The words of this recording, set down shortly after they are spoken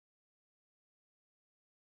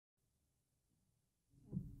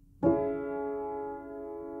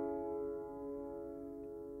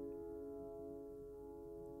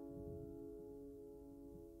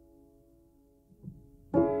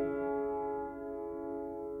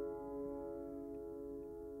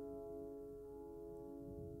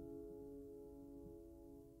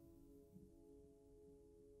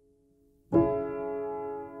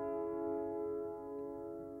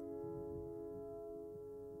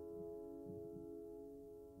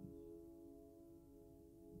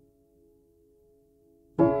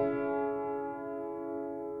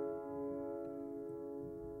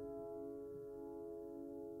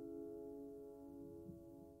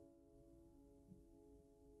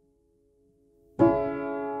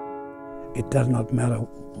It does not matter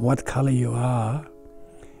what colour you are,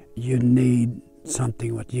 you need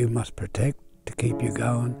something what you must protect to keep you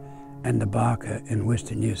going, and the Barka in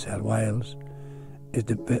Western New South Wales is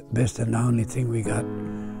the best and only thing we got.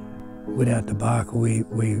 Without the Barka,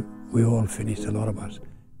 we all finished, a lot of us.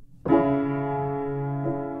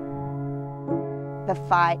 The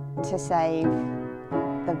fight to save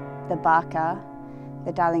the Barka,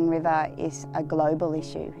 the Darling River, is a global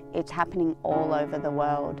issue. It's happening all over the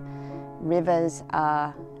world. Rivers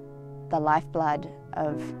are the lifeblood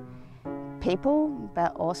of people,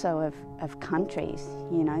 but also of countries.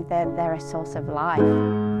 You know, they're a source of life.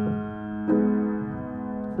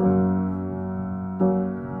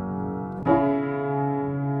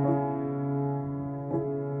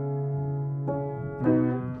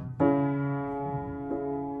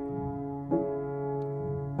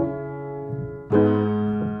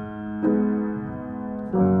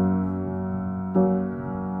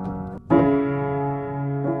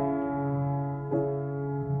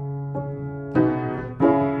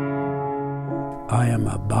 I am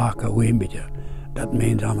a Barka Wimbiger. That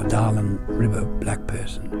means I'm a Darling River black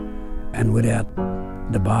person. And without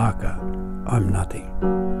the Barka, I'm nothing.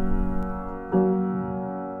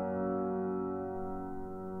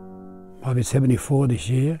 I'll be 74 this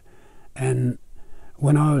year, and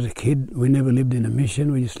when I was a kid, we never lived in a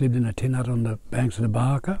mission. We just lived in a tin hut on the banks of the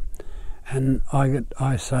Barka. And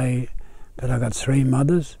I say that I got three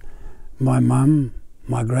mothers. My mum,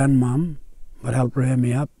 my grandmum, would help rear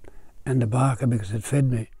me up, and the Barka because it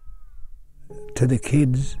fed me. To the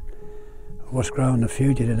kids, what's growing the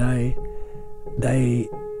future today, they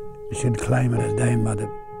should claim it as their mother.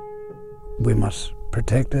 We must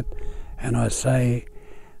protect it, and I say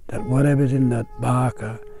that whatever's in that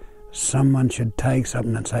Barka, someone should take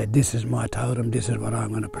something and say, this is my totem, this is what I'm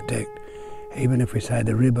going to protect. Even if we say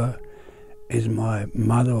the river is my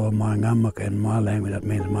mother or my ngamuk, in my language that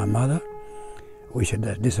means my mother, we should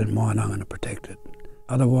say, this is mine, I'm going to protect it.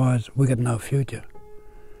 Otherwise, we got no future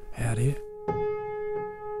out here.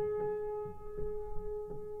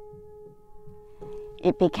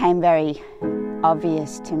 It became very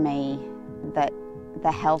obvious to me that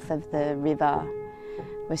the health of the river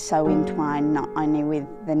was so entwined not only with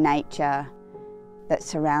the nature that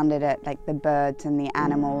surrounded it, like the birds and the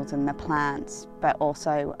animals and the plants, but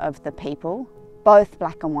also of the people. Both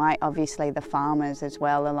black and white, obviously the farmers as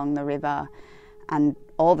well along the river and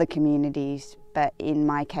all the communities, but in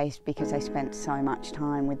my case, because I spent so much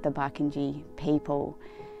time with the Barkindji people,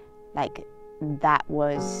 like that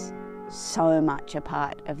was so much a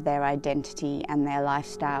part of their identity and their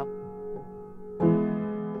lifestyle.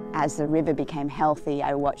 As the river became healthy,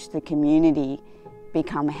 I watched the community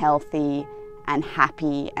become healthy and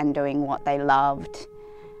happy and doing what they loved.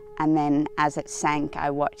 And then as it sank, I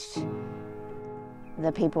watched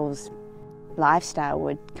the people's lifestyle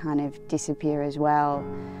would kind of disappear as well.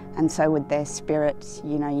 And so would their spirits.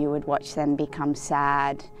 You know, you would watch them become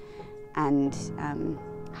sad and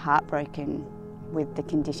heartbroken with the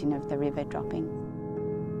condition of the river dropping.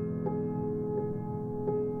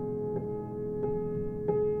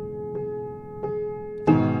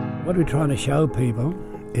 What we're trying to show people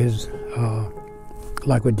is,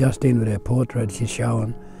 like with Justine with her portrait, she's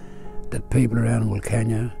showing that people around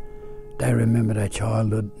Wilcannia, they remember their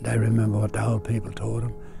childhood, they remember what the old people taught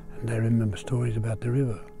them, and they remember stories about the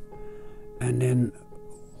river. And then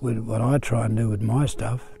with what I try and do with my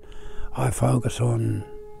stuff, I focus on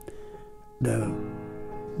the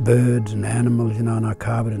birds and animals, you know, and I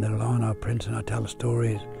carve it into the lino prints and I tell the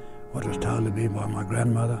stories, what was told to me by my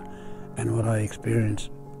grandmother and what I experienced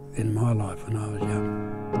in my life when I was young.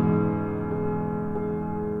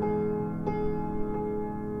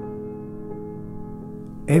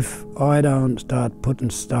 If I don't start putting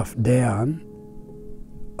stuff down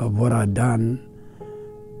of what I'd done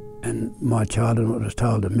and my childhood, what was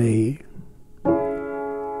told to me,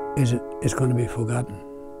 it's going to be forgotten.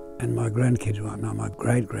 And my grandkids won't know, my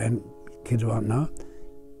great-grandkids won't know.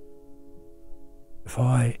 If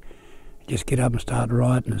I just get up and start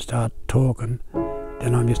writing and start talking,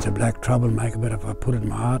 then I'm just a black troublemaker, but if I put it in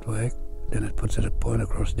my artwork, then it puts it a point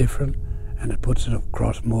across different, and it puts it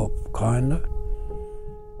across more kinder.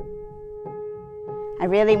 I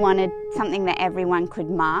really wanted something that everyone could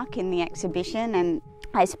mark in the exhibition, and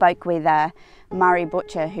I spoke with Murray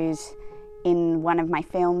Butcher, who's in one of my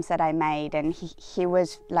films that I made, and he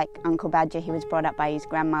was like Uncle Badger. He was brought up by his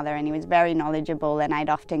grandmother and he was very knowledgeable, and I'd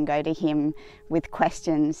often go to him with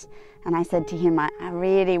questions, and I said to him, I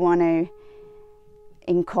really want to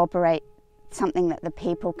incorporate something that the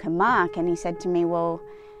people can mark. And he said to me, well,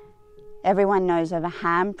 everyone knows of a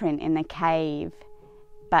handprint in the cave,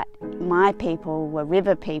 but my people were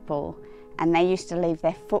river people, and they used to leave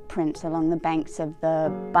their footprints along the banks of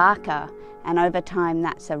the Barka, and over time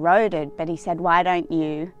that's eroded. But he said, why don't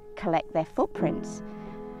you collect their footprints?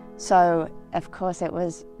 So of course it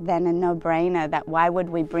was then a no-brainer that why would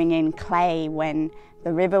we bring in clay when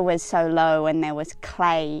the river was so low and there was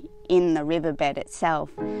clay in the riverbed itself.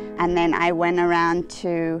 And then I went around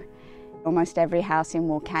to almost every house in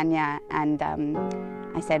Wilcannia, and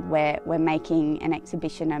I said, we're making an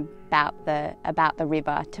exhibition about the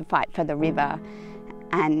river, to fight for the river,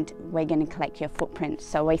 and we're going to collect your footprints.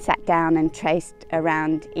 So we sat down and traced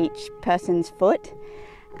around each person's foot,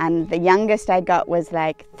 and the youngest I got was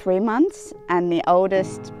like 3 months, and the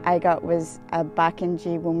oldest I got was a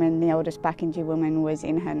Barkindji woman. The oldest Barkindji woman was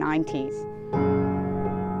in her 90s.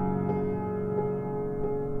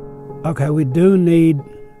 Okay, we do need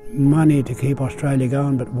money to keep Australia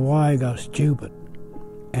going, but why go stupid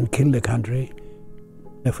and kill the country?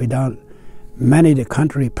 If we don't manage the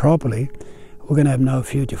country properly, we're going to have no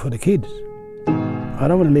future for the kids. I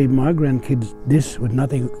don't want to leave my grandkids this with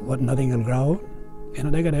nothing will grow. You know,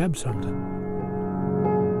 they got to have something.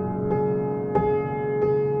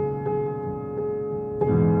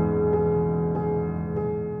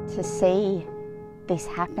 To see this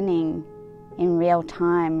happening in real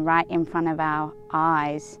time, right in front of our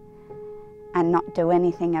eyes, and not do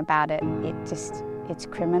anything about it, it's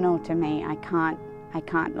criminal to me. I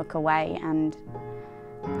can't look away, and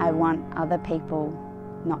I want other people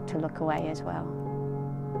not to look away as well.